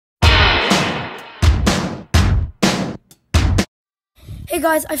Hey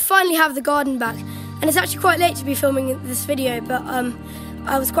guys, I finally have the garden back, and it's actually quite late to be filming this video, but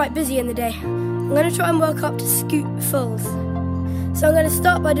I was quite busy in the day. I'm going to try and work up to scoot fulls. So I'm going to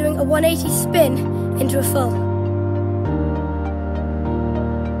start by doing a 180 spin into a full.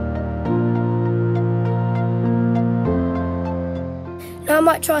 Now I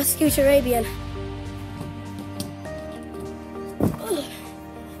might try a scoot Arabian.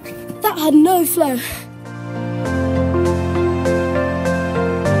 That had no flow.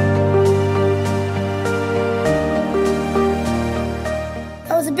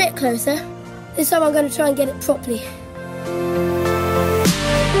 That was a bit closer. This time I'm going to try and get it properly.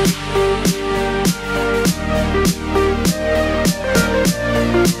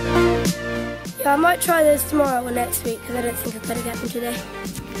 Yeah, I might try those tomorrow or next week because I don't think I'm going to get them today.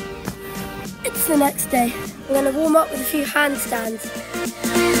 It's the next day. I'm going to warm up with a few handstands.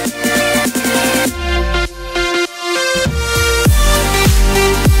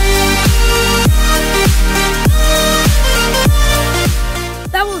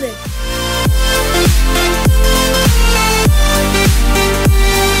 That will do.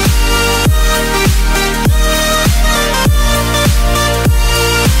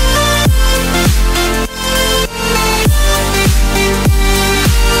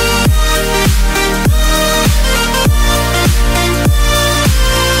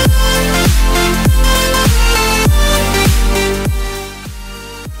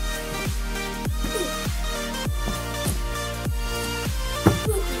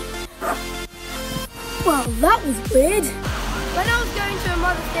 Well, that was weird. When I was going to a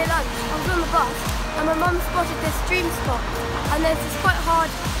Mother's Day lunch, I was on the bus and my mum spotted this dream spot, and there's this quite hard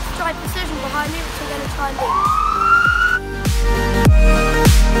stride precision behind me which I'm going to try and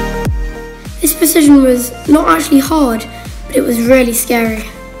do. This precision was not actually hard, but it was really scary.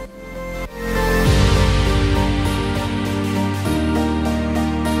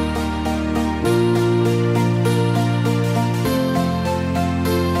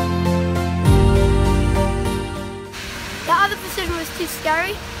 The precision was too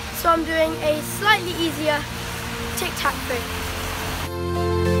scary, so I'm doing a slightly easier tic-tac-toe.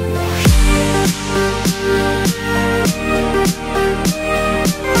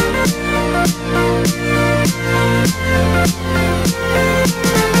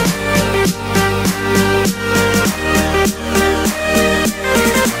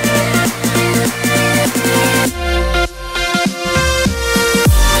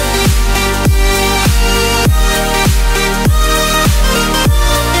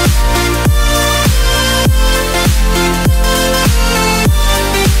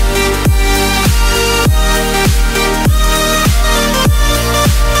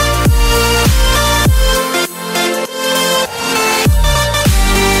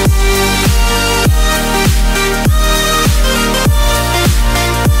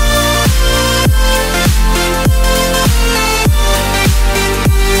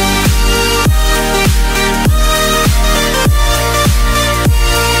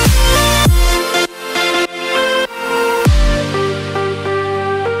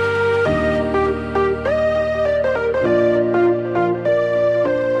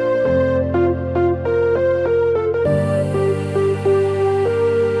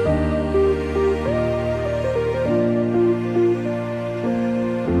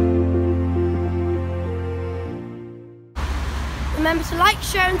 Remember to like,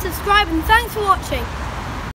 share and subscribe, and thanks for watching.